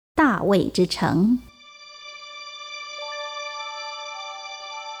大卫之城。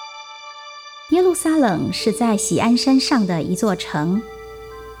耶路撒冷是在锡安山上的一座城。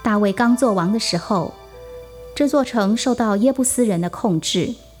大卫刚做王的时候，这座城受到耶布斯人的控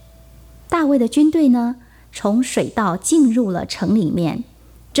制。大卫的军队呢，从水道进入了城里面，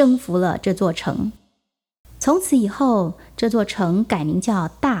征服了这座城。从此以后，这座城改名叫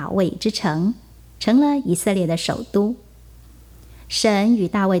大卫之城，成了以色列的首都。神与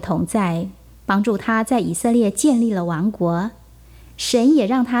大卫同在，帮助他在以色列建立了王国。神也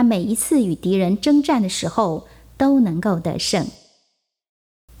让他每一次与敌人征战的时候都能够得胜。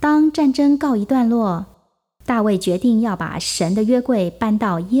当战争告一段落，大卫决定要把神的约柜搬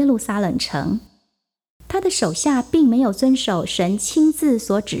到耶路撒冷城。他的手下并没有遵守神亲自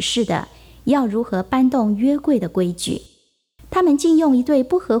所指示的要如何搬动约柜的规矩，他们竟用一对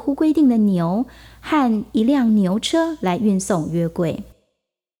不合乎规定的牛和一辆牛车来运送约柜。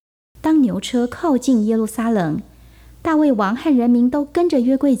当牛车靠近耶路撒冷，大卫王和人民都跟着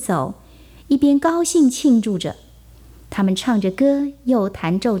约柜走，一边高兴庆祝着。他们唱着歌，又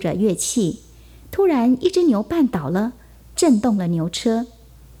弹奏着乐器。突然，一只牛绊倒了，震动了牛车。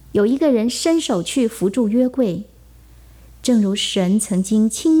有一个人伸手去扶住约柜。正如神曾经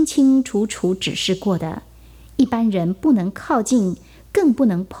清清楚楚指示过的，一般人不能靠近，更不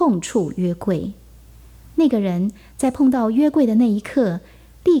能碰触约柜。那个人在碰到约柜的那一刻，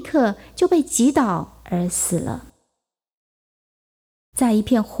立刻就被击倒而死了。在一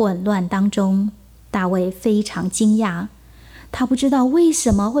片混乱当中，大卫非常惊讶，他不知道为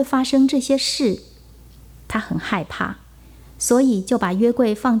什么会发生这些事。他很害怕，所以就把约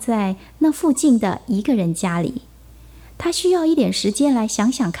柜放在那附近的一个人家里。他需要一点时间来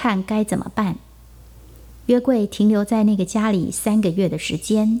想想看该怎么办。约柜停留在那个家里3个月的时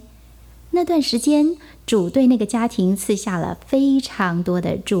间。那段时间，主对那个家庭赐下了非常多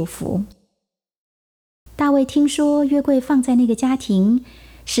的祝福。大卫听说约柜放在那个家庭，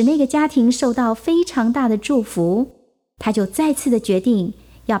使那个家庭受到非常大的祝福，他就再次的决定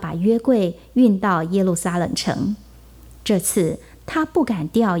要把约柜运到耶路撒冷城。这次他不敢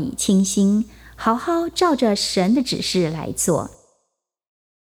掉以轻心，好好照着神的指示来做。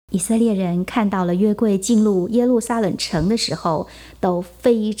以色列人看到了约柜进入耶路撒冷城的时候，都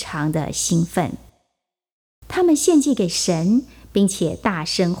非常的兴奋。他们献祭给神，并且大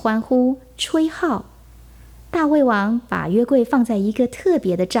声欢呼、吹号。大卫王把约柜放在一个特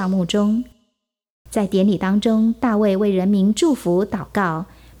别的帐幕中。在典礼当中，大卫为人民祝福祷告，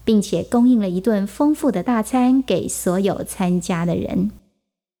并且供应了一顿丰富的大餐给所有参加的人。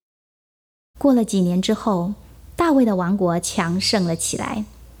过了几年之后，大卫的王国强盛了起来，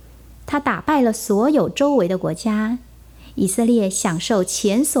他打败了所有周围的国家，以色列享受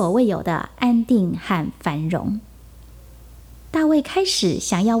前所未有的安定和繁荣。大卫开始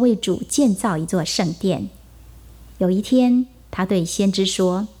想要为主建造一座圣殿。有一天，他对先知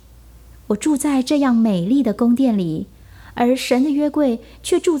说：“我住在这样美丽的宫殿里，而神的约柜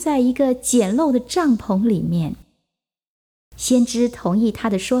却住在一个简陋的帐篷里面。”先知同意他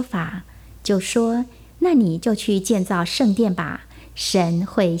的说法，就说：“那你就去建造圣殿吧，神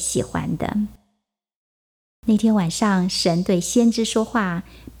会喜欢的。”那天晚上，神对先知说话，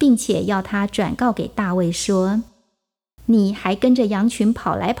并且要他转告给大卫说：“你还跟着羊群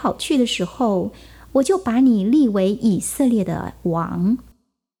跑来跑去的时候，我就把你立为以色列的王。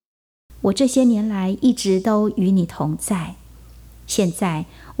我这些年来一直都与你同在。现在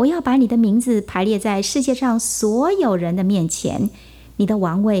我要把你的名字排列在世界上所有人的面前，你的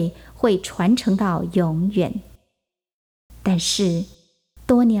王位会传承到永远。但是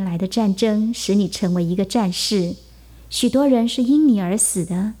多年来的战争使你成为一个战士，许多人是因你而死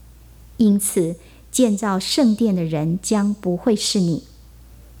的，因此建造圣殿的人将不会是你。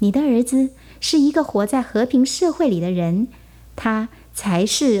你的儿子是一个活在和平社会里的人，他才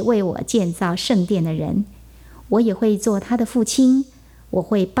是为我建造圣殿的人。我也会做他的父亲，我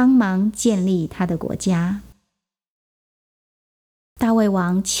会帮忙建立他的国家。”大卫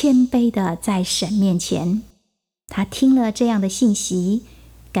王谦卑地在神面前，他听了这样的信息，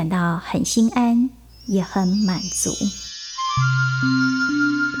感到很心安，也很满足。